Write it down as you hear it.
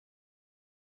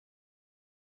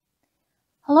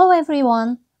Hello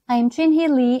everyone, I'm Jinhee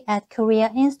Lee at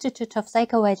Korea Institute of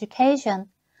Psychoeducation.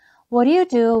 What do you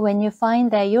do when you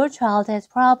find that your child has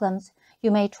problems?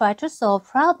 You may try to solve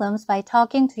problems by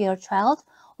talking to your child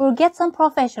or get some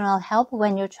professional help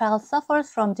when your child suffers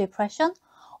from depression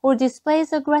or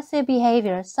displays aggressive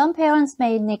behavior. Some parents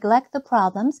may neglect the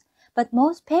problems, but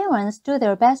most parents do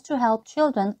their best to help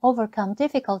children overcome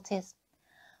difficulties.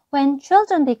 When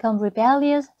children become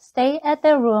rebellious, stay at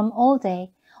their room all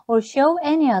day, or show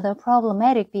any other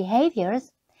problematic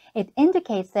behaviors, it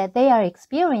indicates that they are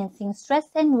experiencing stress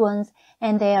and wounds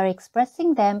and they are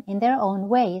expressing them in their own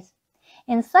ways.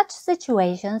 In such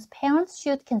situations, parents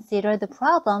should consider the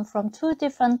problem from two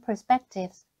different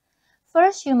perspectives.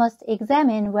 First, you must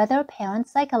examine whether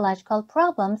parents' psychological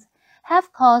problems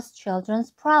have caused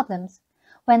children's problems.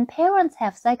 When parents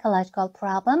have psychological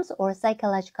problems or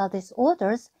psychological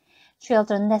disorders,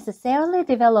 children necessarily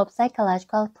develop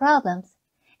psychological problems.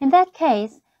 In that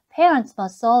case, parents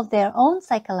must solve their own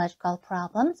psychological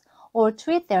problems or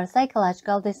treat their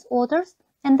psychological disorders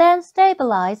and then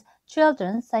stabilize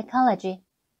children's psychology.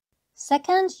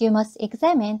 Second, you must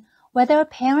examine whether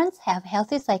parents have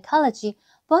healthy psychology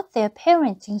but their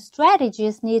parenting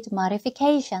strategies need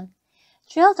modification.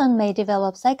 Children may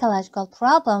develop psychological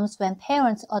problems when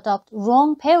parents adopt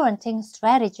wrong parenting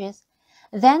strategies.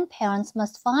 Then parents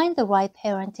must find the right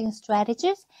parenting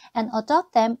strategies and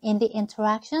adopt them in the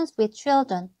interactions with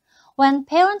children. When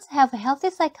parents have a healthy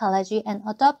psychology and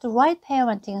adopt the right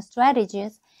parenting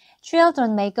strategies,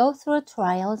 children may go through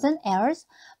trials and errors,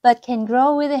 but can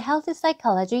grow with a healthy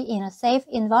psychology in a safe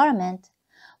environment.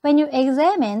 When you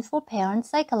examine for parents'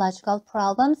 psychological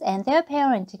problems and their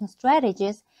parenting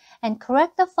strategies, and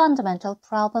correct the fundamental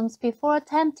problems before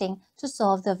attempting to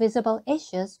solve the visible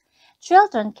issues,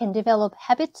 children can develop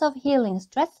habits of healing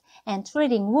stress and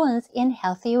treating wounds in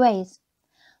healthy ways.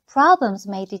 Problems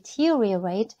may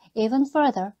deteriorate even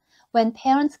further when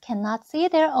parents cannot see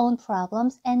their own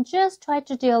problems and just try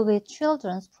to deal with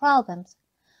children's problems.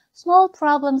 Small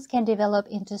problems can develop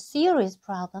into serious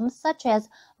problems such as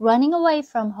running away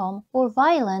from home or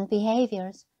violent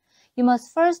behaviors. You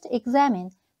must first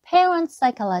examine parents'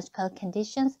 psychological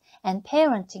conditions and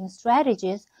parenting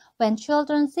strategies when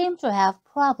children seem to have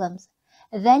problems.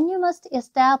 Then you must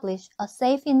establish a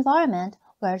safe environment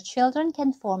where children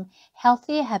can form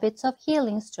healthy habits of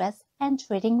healing stress and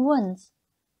treating wounds.